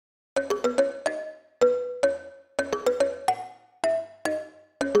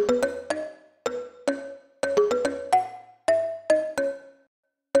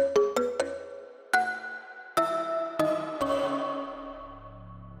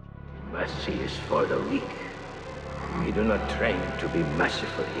mercy is for the weak. We do not train to be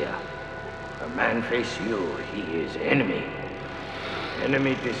merciful here. A man face you, he is enemy.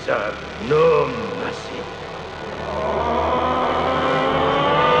 Enemy deserve no mercy.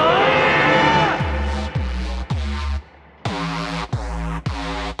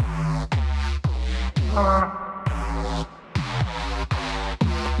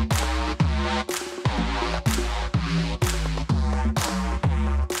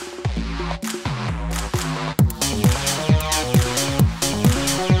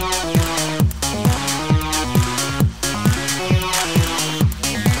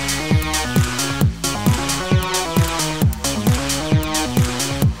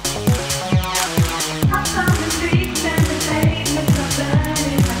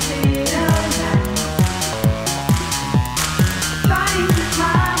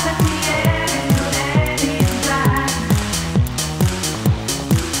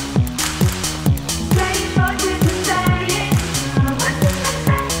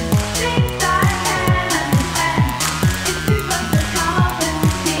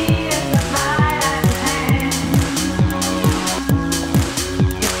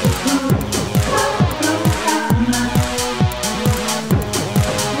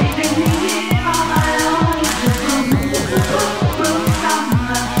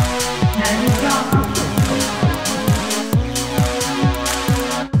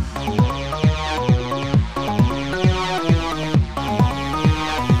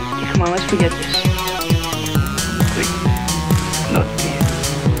 Come on, let's forget this. Please, not here.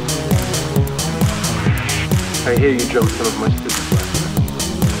 I hear you drove some of my students last night.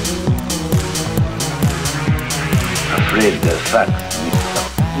 Afraid the facts mixed up.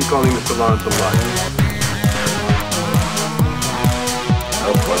 You calling Mr. Lawrence a liar? No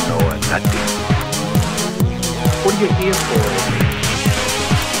for no and nothing. What are you here for?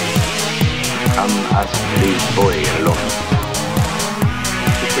 Come ask leave boy alone.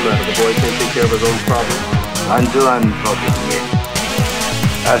 What's the matter? The boy can't take care of his own problems? Unto one problem, yes.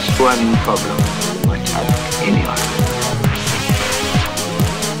 Ask one problem, but ask anyone.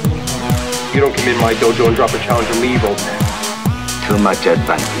 You don't come in my dojo and drop a challenge and leave, old man. Too much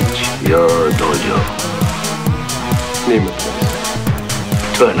advantage. Your dojo. Name the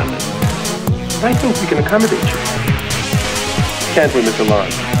place. Tournament. I think we can accommodate you. Can't we, Mr.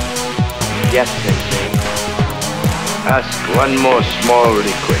 Lawrence? Yes, Sensei. Ask one more small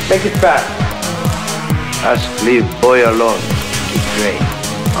request. Make it fast. Ask leave boy alone to train.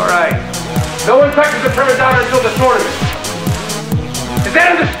 All right. No one touches the prima donna until the tournament. Is that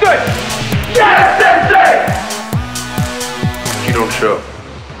understood? Yes, Sensei! You don't show.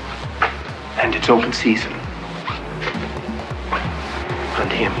 And it's open season. On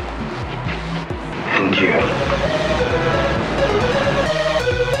him. And you.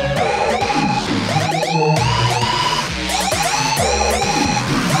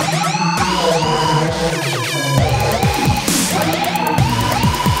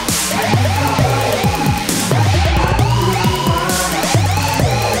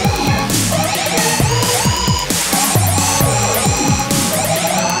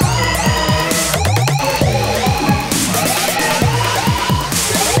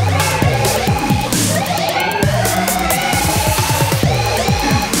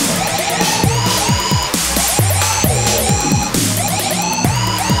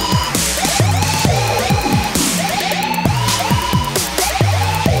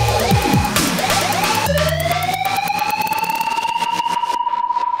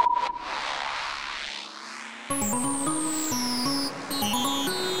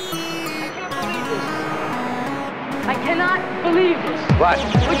 I cannot believe this. What?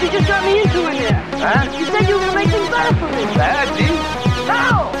 What you just got me into in there. Huh? You said you were going to make things better for me. Bad,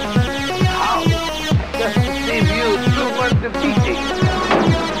 How? How? Just to save you 2 months of teaching.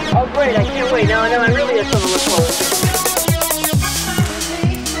 Oh, great. I can't wait. Now I really have something to look forward to.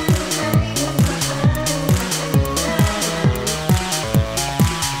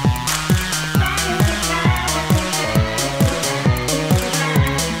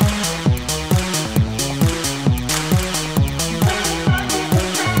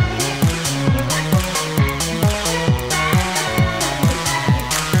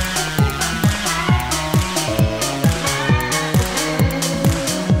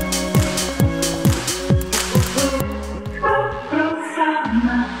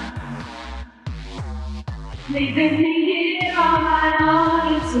 Leaving me here on my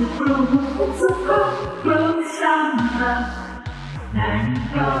own, it's a cruel summer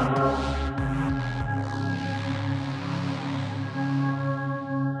night.